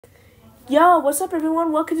Yo, what's up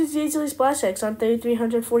everyone? Welcome to today's Daily Splash X on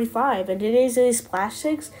 3345. And today's Daily Splash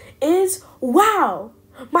X is, wow!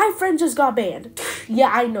 My friend just got banned.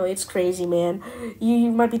 Yeah, I know, it's crazy, man.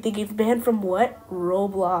 You might be thinking, banned from what?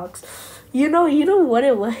 Roblox. You know what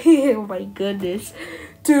it was? Oh my goodness.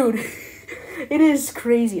 Dude, it is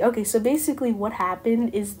crazy. Okay, so basically what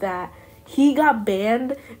happened is that he got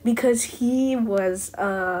banned because he was,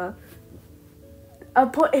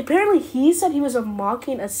 apparently he said he was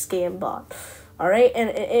mocking a scam bot. All right, and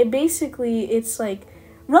it basically it's like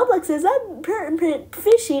Roblox is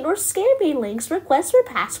phishing or scamming links, requests for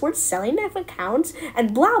passwords, selling of accounts,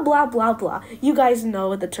 and blah blah blah blah. You guys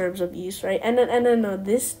know the terms of use, right? And then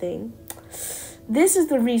this thing. This is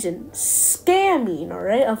the reason. Scamming, all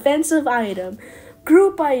right? Offensive item,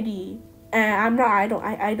 group ID.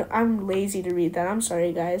 I'm lazy to read that. I'm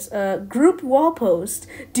sorry, guys. Group wall post.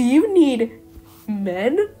 Do you need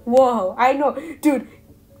men? Whoa, I know. Dude,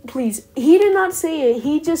 please. He did not say it.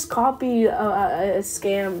 He just copied a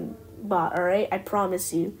scam bot, alright? I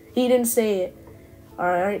promise you. He didn't say it.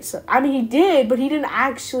 Alright, so, I mean, he did, but he didn't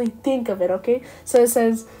actually think of it, okay? So it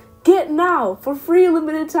says, get now, for free,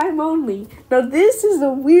 limited time only. Now, this is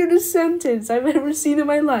the weirdest sentence I've ever seen in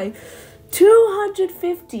my life.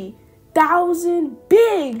 250,000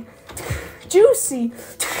 big, juicy,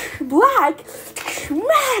 black,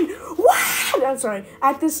 man, what? I'm sorry,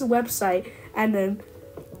 at this website, and then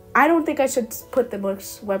I don't think I should put the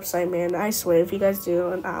website, man. I swear, if you guys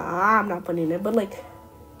do, I'm not putting it, but like,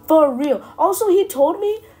 for real. Also, he told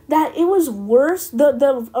me that it was worse.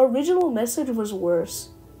 The original message was worse.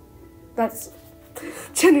 That's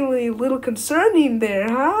genuinely a little concerning there,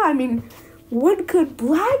 huh? I mean, what could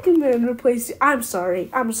black men replace? I'm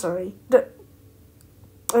sorry.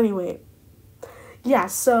 Anyway, yeah.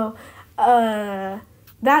 So, that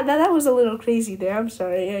was a little crazy there. I'm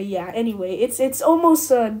sorry. Yeah. Anyway, it's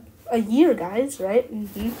almost a year, guys, right?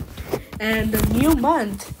 And a new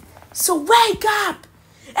month. So wake up!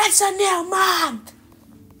 It's a new month.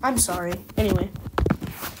 I'm sorry. Anyway.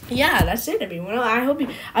 Yeah, that's it, everyone. I hope you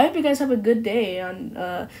guys have a good day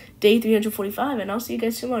on day 345, and I'll see you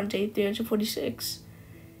guys tomorrow on day 346.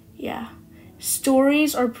 Yeah,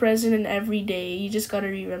 stories are present in every day. You just gotta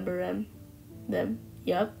remember them.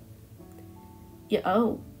 Yep. Yeah.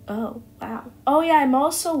 Oh. Wow. Oh yeah. I'm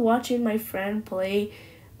also watching my friend play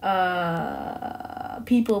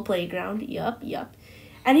People Playground. Yup.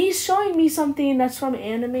 And he's showing me something that's from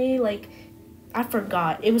anime, like. I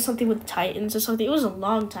forgot. It was something with Titans or something. It was a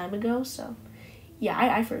long time ago, so yeah,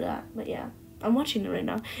 I forgot. But yeah, I'm watching it right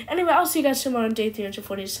now. Anyway, I'll see you guys tomorrow on day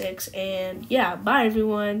 346, and yeah, bye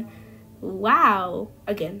everyone. Wow.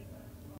 Again.